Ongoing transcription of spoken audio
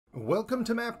Welcome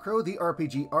to MapCrow, the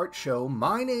RPG art show.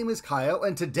 My name is Kyle,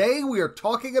 and today we are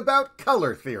talking about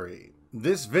color theory.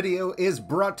 This video is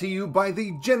brought to you by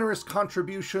the generous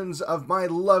contributions of my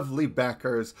lovely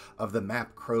backers of the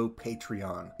MapCrow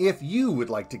Patreon. If you would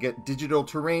like to get digital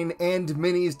terrain and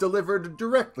minis delivered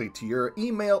directly to your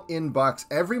email inbox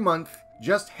every month,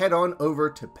 just head on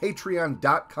over to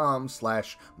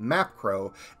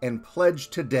patreon.com/mapcrow and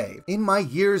pledge today. In my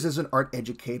years as an art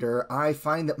educator, I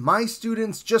find that my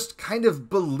students just kind of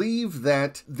believe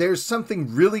that there's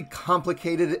something really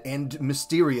complicated and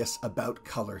mysterious about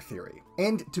color theory.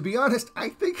 And to be honest, I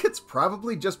think it's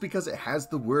probably just because it has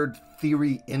the word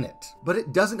theory in it. But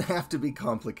it doesn't have to be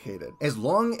complicated. As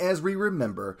long as we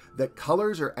remember that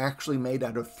colors are actually made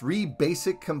out of three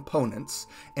basic components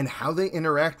and how they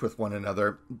interact with one another,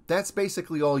 that's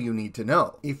basically all you need to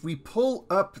know. If we pull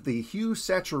up the hue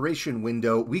saturation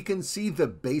window, we can see the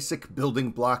basic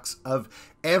building blocks of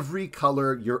every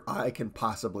color your eye can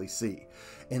possibly see.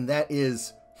 And that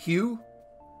is hue,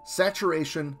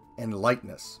 saturation, and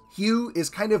lightness. Hue is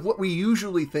kind of what we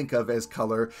usually think of as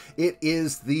color. It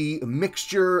is the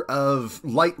mixture of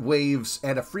light waves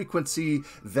at a frequency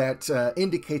that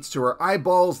indicates to our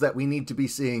eyeballs that we need to be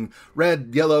seeing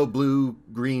red, yellow, blue,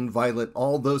 green, violet,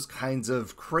 all those kinds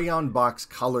of crayon box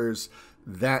colors.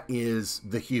 That is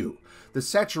the hue. The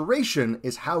saturation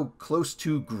is how close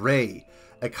to gray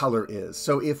a color is.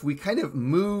 So if we kind of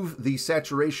move the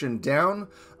saturation down,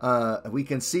 we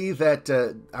can see that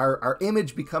our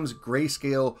image becomes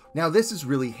grayscale. Now this is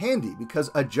really handy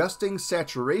because adjusting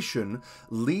saturation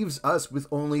leaves us with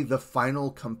only the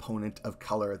final component of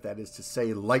color, that is to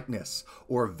say lightness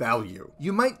or value.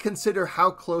 You might consider how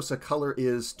close a color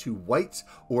is to white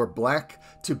or black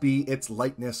to be its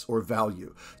lightness or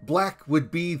value. Black would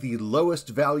be the lowest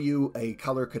value a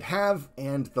color could have,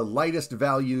 and the lightest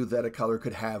value that a color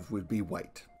could have would be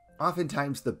white.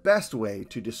 Oftentimes, the best way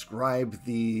to describe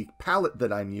the palette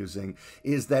that I'm using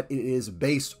is that it is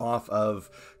based off of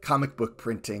comic book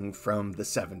printing from the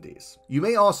 70s. You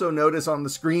may also notice on the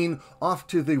screen, off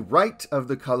to the right of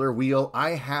the color wheel,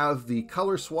 I have the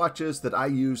color swatches that I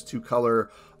use to color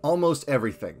almost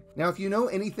everything. Now, if you know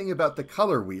anything about the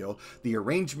color wheel, the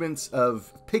arrangements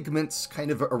of pigments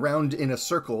kind of around in a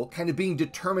circle, kind of being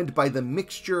determined by the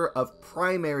mixture of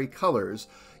primary colors,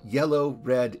 yellow,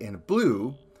 red, and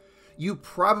blue, you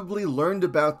probably learned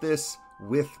about this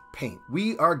with paint.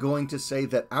 We are going to say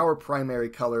that our primary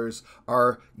colors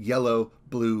are yellow,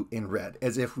 blue, and red,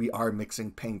 as if we are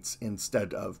mixing paints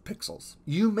instead of pixels.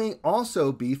 You may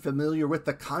also be familiar with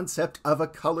the concept of a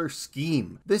color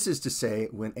scheme. This is to say,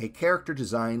 when a character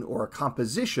design or a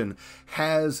composition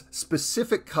has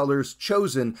specific colors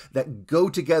chosen that go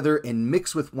together and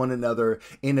mix with one another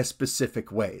in a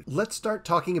specific way. Let's start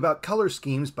talking about color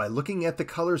schemes by looking at the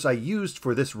colors I used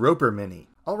for this Roper Mini.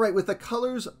 Alright, with the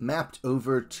colors mapped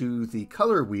over to the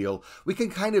color wheel, we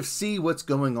can kind of see what's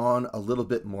going on a little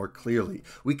bit more clearly.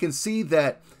 We can see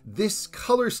that this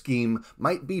color scheme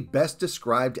might be best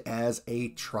described as a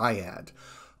triad.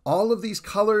 All of these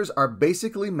colors are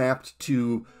basically mapped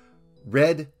to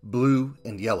red, blue,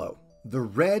 and yellow. The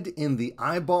red in the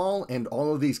eyeball and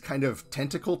all of these kind of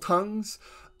tentacle tongues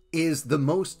is the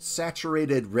most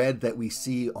saturated red that we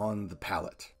see on the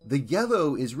palette. The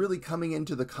yellow is really coming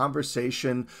into the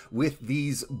conversation with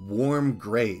these warm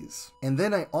grays. And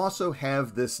then I also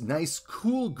have this nice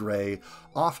cool gray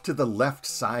off to the left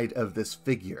side of this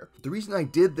figure. The reason I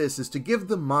did this is to give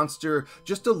the monster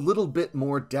just a little bit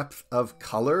more depth of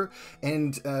color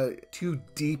and to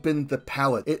deepen the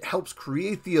palette. It helps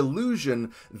create the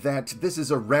illusion that this is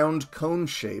a round cone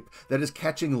shape that is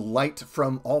catching light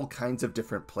from all kinds of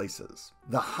different places.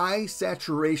 The high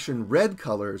saturation red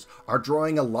colors are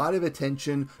drawing a lot of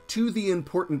attention to the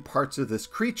important parts of this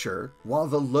creature, while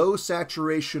the low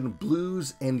saturation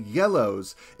blues and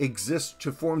yellows exist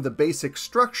to form the basic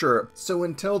structure, so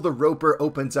until the Roper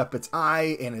opens up its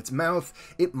eye and its mouth,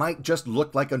 it might just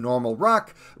look like a normal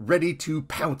rock, ready to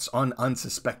pounce on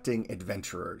unsuspecting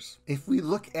adventurers. If we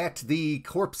look at the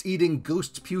corpse-eating,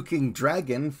 ghost-puking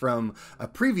dragon from a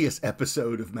previous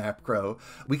episode of MapCrow,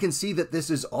 we can see that this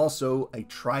is also a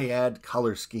triad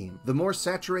color scheme. The more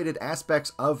saturated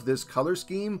aspects of this color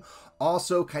scheme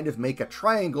also kind of make a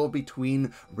triangle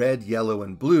between red, yellow,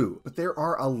 and blue. But there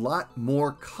are a lot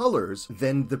more colors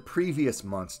than the previous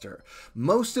monster.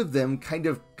 Most of them kind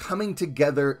of coming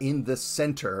together in the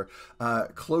center,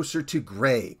 closer to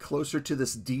gray, closer to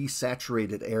this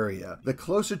desaturated area. The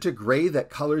closer to gray that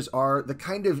colors are, the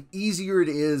kind of easier it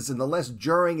is and the less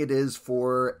jarring it is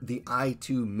for the eye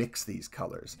to mix these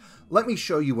colors. Let me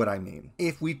show you what I mean.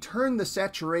 If we turn the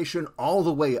saturation all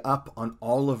the way up on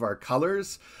all of our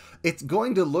colors, it's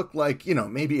going to look like,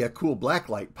 maybe a cool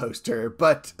blacklight poster,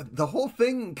 but the whole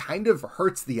thing kind of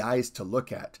hurts the eyes to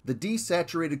look at. The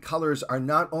desaturated colors are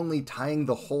not only tying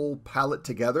the whole palette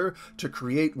together to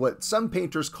create what some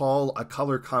painters call a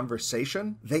color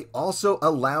conversation, they also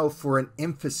allow for an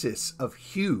emphasis of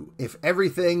hue. If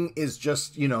everything is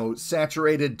just,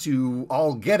 saturated to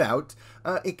all get out,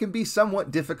 it can be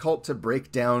somewhat difficult to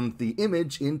break down the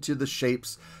image into the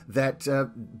shapes that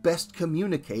best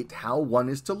communicate how one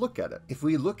is to look at it. If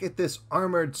we look at this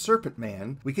armored serpent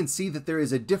man, we can see that there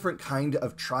is a different kind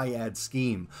of triad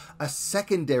scheme, a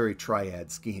secondary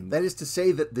triad scheme. That is to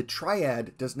say that the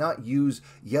triad does not use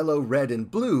yellow, red, and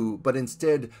blue, but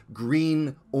instead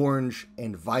green, orange,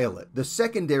 and violet, the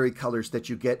secondary colors that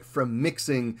you get from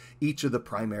mixing each of the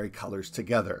primary colors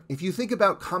together. If you think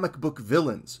about comic book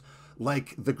villains,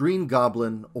 like the Green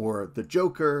Goblin or the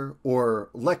Joker or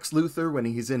Lex Luthor when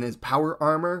he's in his power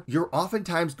armor, you're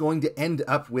oftentimes going to end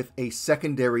up with a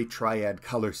secondary triad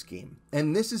color scheme.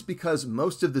 And this is because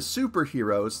most of the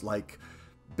superheroes like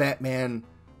Batman,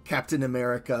 Captain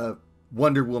America,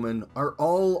 Wonder Woman are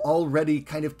all already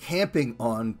kind of camping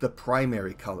on the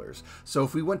primary colors. So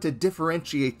if we want to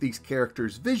differentiate these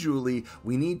characters visually,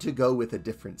 we need to go with a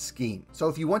different scheme. So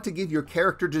if you want to give your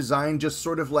character design just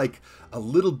sort of like a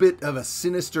little bit of a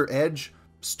sinister edge,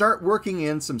 start working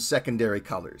in some secondary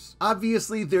colors.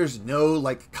 Obviously, there's no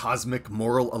cosmic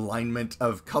moral alignment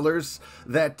of colors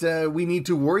that we need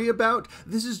to worry about.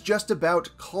 This is just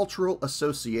about cultural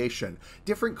association.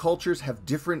 Different cultures have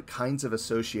different kinds of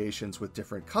associations with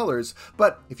different colors,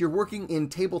 but if you're working in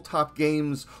tabletop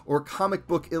games or comic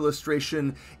book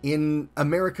illustration in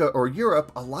America or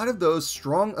Europe, a lot of those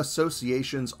strong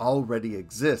associations already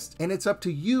exist, and it's up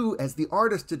to you as the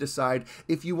artist to decide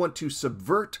if you want to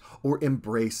subvert or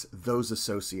embrace those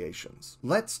associations.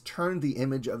 Let's turn the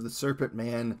image of the Serpent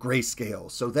Man grayscale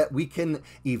so that we can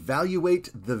evaluate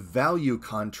the value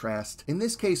contrast. In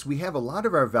this case, we have a lot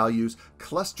of our values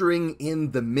clustering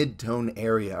in the mid-tone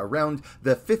area, around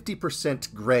the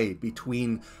 50% gray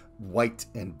between white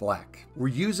and black. We're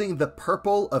using the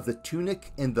purple of the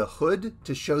tunic and the hood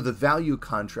to show the value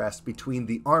contrast between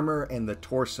the armor and the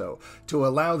torso, to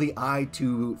allow the eye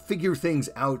to figure things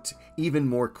out even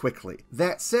more quickly.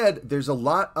 That said, there's a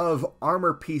lot of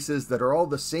armor pieces that are all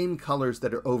the same colors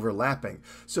that are overlapping.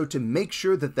 So to make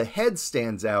sure that the head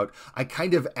stands out, I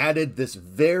kind of added this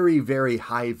very, very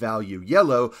high value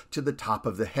yellow to the top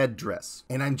of the headdress.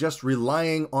 And I'm just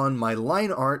relying on my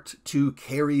line art to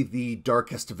carry the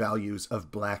darkest values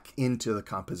of black into the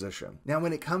composition. Now,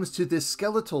 when it comes to this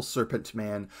skeletal serpent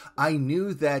man, I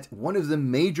knew that one of the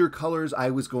major colors I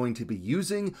was going to be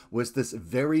using was this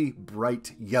very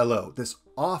bright yellow, this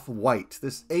off-white,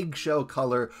 this eggshell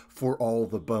color for all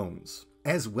the bones,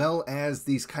 as well as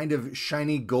these kind of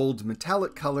shiny gold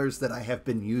metallic colors that I have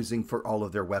been using for all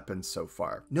of their weapons so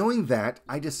far. Knowing that,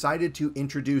 I decided to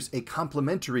introduce a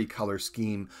complementary color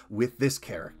scheme with this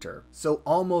character. So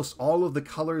almost all of the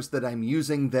colors that I'm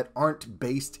using that aren't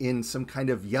based in some kind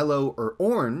of yellow or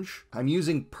orange, I'm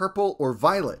using purple or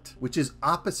violet, which is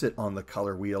opposite on the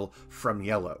color wheel from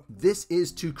yellow. This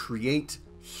is to create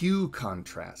hue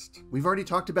contrast. We've already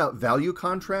talked about value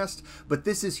contrast, but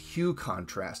this is hue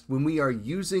contrast. When we are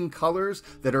using colors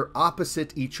that are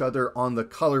opposite each other on the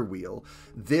color wheel,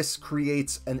 this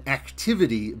creates an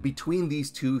activity between these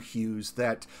two hues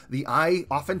that the eye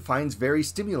often finds very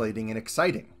stimulating and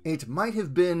exciting. It might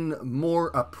have been more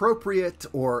appropriate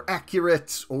or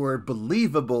accurate or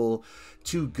believable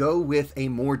to go with a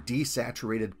more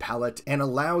desaturated palette and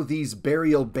allow these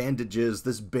burial bandages,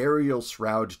 this burial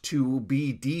shroud, to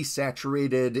be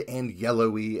desaturated and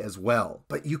yellowy as well.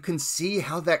 But you can see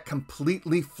how that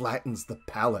completely flattens the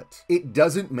palette. It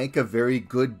doesn't make a very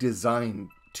good design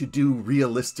to do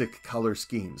realistic color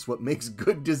schemes. What makes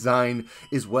good design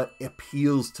is what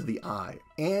appeals to the eye.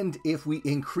 And if we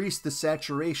increase the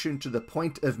saturation to the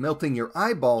point of melting your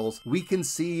eyeballs, we can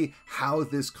see how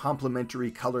this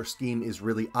complementary color scheme is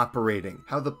really operating.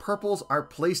 How the purples are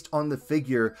placed on the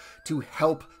figure to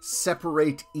help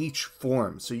separate each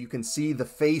form. So you can see the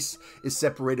face is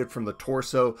separated from the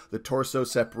torso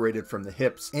separated from the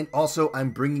hips. And also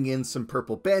I'm bringing in some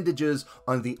purple bandages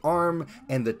on the arm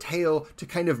and the tail to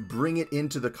kind of bring it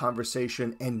into the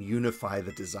conversation and unify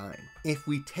the design. If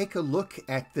we take a look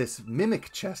at this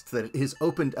mimic chest that is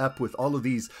opened up with all of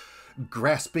these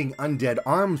grasping undead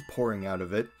arms pouring out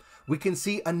of it, we can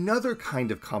see another kind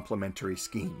of complementary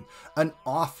scheme, an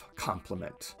off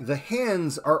complement. The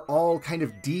hands are all kind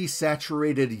of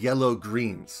desaturated yellow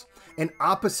greens. An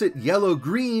opposite yellow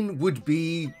green would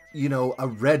be you know, a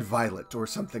red violet or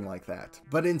something like that.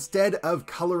 But instead of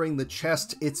coloring the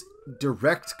chest its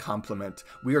direct complement,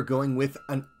 we are going with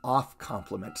an off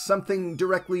complement, something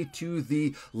directly to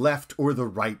the left or the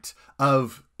right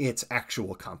of its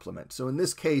actual complement. So in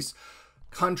this case,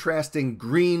 contrasting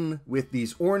green with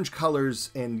these orange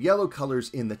colors and yellow colors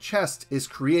in the chest is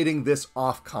creating this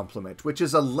off complement, which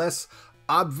is a less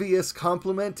obvious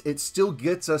complement. It still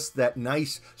gets us that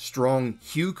nice, strong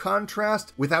hue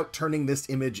contrast without turning this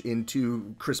image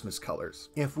into Christmas colors.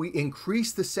 If we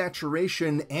increase the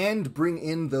saturation and bring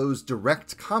in those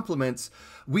direct complements,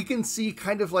 we can see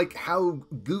kind of like how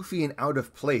goofy and out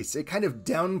of place. It kind of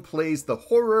downplays the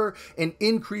horror and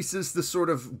increases the sort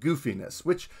of goofiness,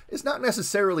 which is not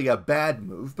necessarily a bad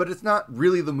move, but it's not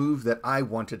really the move that I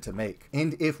wanted to make.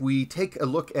 And if we take a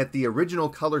look at the original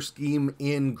color scheme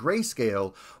in grayscale,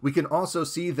 we can also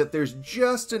see that there's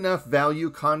just enough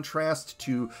value contrast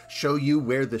to show you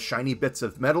where the shiny bits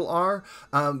of metal are,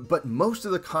 but most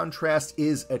of the contrast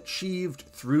is achieved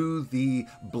through the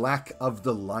black of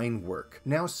the line work.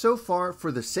 Now, so far,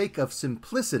 for the sake of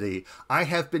simplicity, I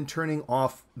have been turning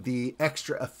off the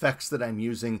extra effects that I'm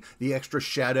using, the extra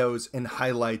shadows and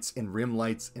highlights and rim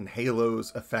lights and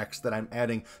halos effects that I'm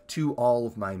adding to all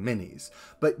of my minis.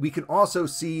 But we can also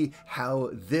see how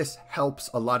this helps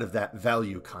a lot of that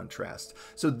value contrast.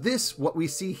 So this, what we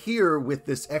see here with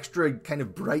this extra kind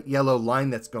of bright yellow line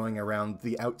that's going around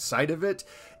the outside of it,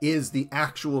 is the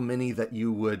actual mini that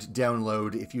you would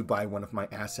download if you buy one of my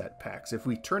asset packs. If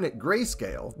we turn it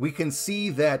grayscale, we can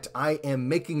see that I am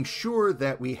making sure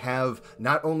that we have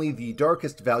not only the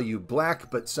darkest value black,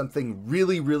 but something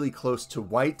really, really close to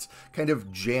white kind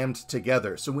of jammed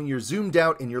together. So when you're zoomed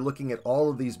out and you're looking at all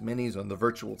of these minis on the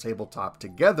virtual tabletop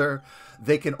together,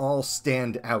 they can all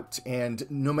stand out. And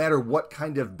no matter what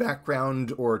kind of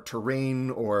background or terrain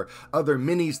or other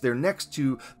minis they're next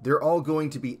to, they're all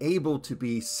going to be able to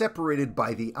be separated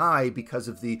by the eye because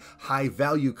of the high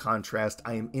value contrast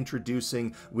I am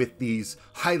introducing with these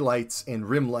highlights and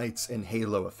rim lights and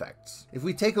halo effects. If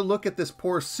we take a look at this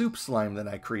poor soup slime that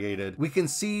I created, we can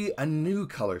see a new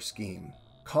color scheme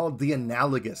called the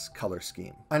analogous color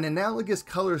scheme. An analogous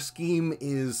color scheme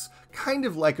is kind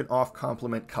of like an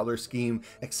off-complement color scheme,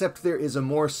 except there is a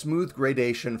more smooth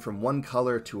gradation from one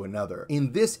color to another.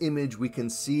 In this image, we can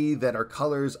see that our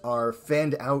colors are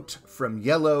fanned out from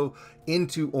yellow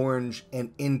into orange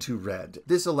and into red.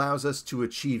 This allows us to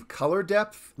achieve color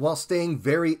depth while staying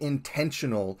very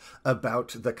intentional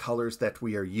about the colors that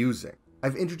we are using.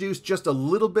 I've introduced just a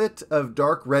little bit of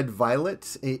dark red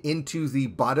violet into the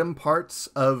bottom parts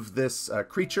of this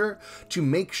creature to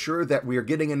make sure that we are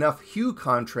getting enough hue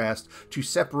contrast to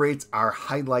separate our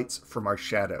highlights from our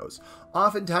shadows.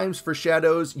 Oftentimes for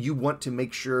shadows, you want to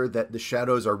make sure that the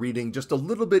shadows are reading just a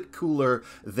little bit cooler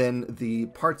than the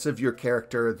parts of your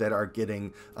character that are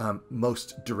getting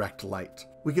most direct light.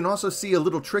 We can also see a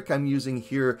little trick I'm using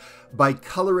here by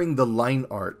coloring the line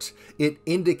art. It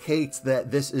indicates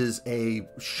that this is a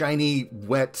shiny,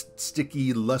 wet,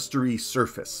 sticky, lustery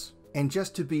surface. And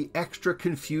just to be extra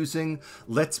confusing,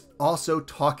 let's also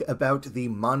talk about the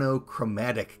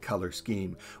monochromatic color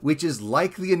scheme, which is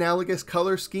like the analogous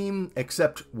color scheme,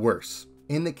 except worse.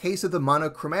 In the case of the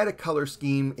monochromatic color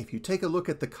scheme, if you take a look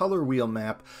at the color wheel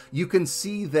map, you can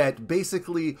see that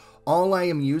basically all I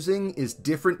am using is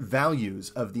different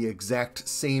values of the exact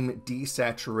same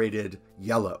desaturated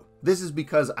yellow. This is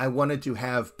because I wanted to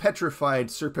have petrified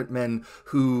serpent men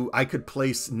who I could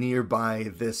place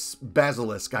nearby this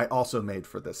basilisk I also made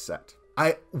for this set.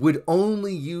 I would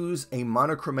only use a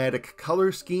monochromatic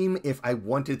color scheme if I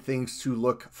wanted things to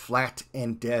look flat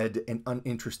and dead and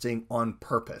uninteresting on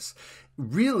purpose.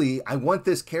 Really, I want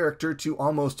this character to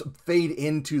almost fade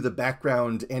into the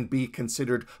background and be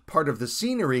considered part of the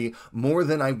scenery more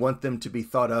than I want them to be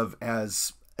thought of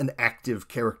as an active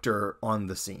character on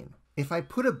the scene. If I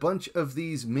put a bunch of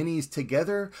these minis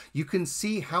together, you can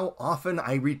see how often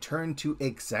I return to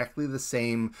exactly the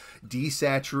same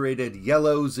desaturated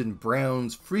yellows and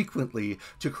browns frequently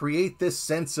to create this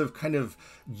sense of kind of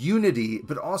unity,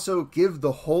 but also give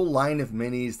the whole line of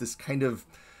minis this kind of,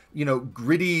 you know,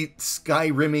 gritty,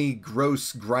 Skyrim-y,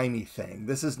 gross, grimy thing.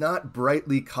 This is not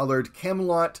brightly colored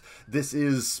Camelot. This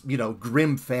is, you know,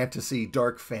 grim fantasy,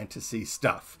 dark fantasy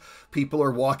stuff. People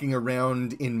are walking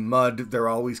around in mud. They're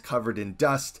always covered in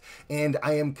dust. And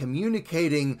I am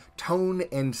communicating tone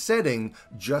and setting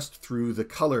just through the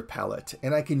color palette.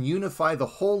 And I can unify the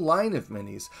whole line of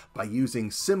minis by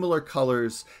using similar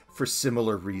colors for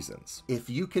similar reasons. If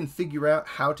you can figure out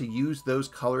how to use those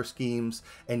color schemes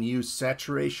and use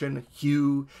saturation,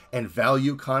 hue, and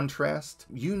value contrast,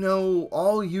 you know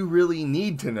all you really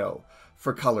need to know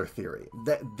for color theory.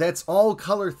 That's all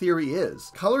color theory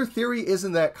is. Color theory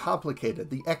isn't that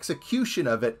complicated. The execution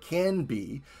of it can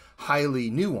be highly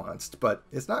nuanced, but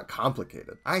it's not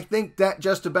complicated. I think that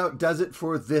just about does it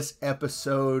for this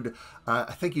episode.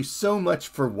 Thank you so much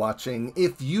for watching.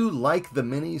 If you like the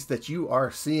minis that you are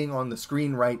seeing on the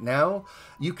screen right now,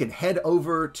 you can head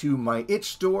over to my itch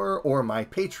store or my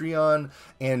Patreon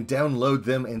and download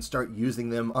them and start using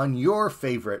them on your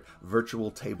favorite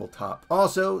virtual tabletop.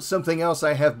 Also, something else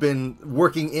I have been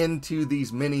working into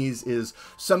these minis is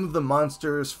some of the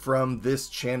monsters from this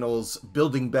channel's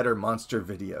Building Better Monster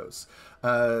videos.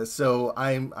 So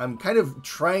I'm kind of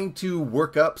trying to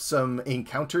work up some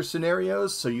encounter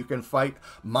scenarios so you can fight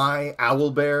my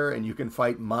owlbear and you can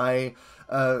fight my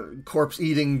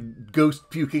corpse-eating,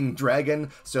 ghost-puking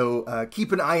dragon. So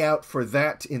keep an eye out for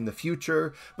that in the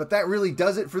future. But that really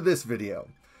does it for this video.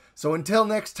 So until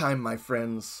next time, my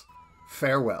friends,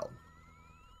 farewell.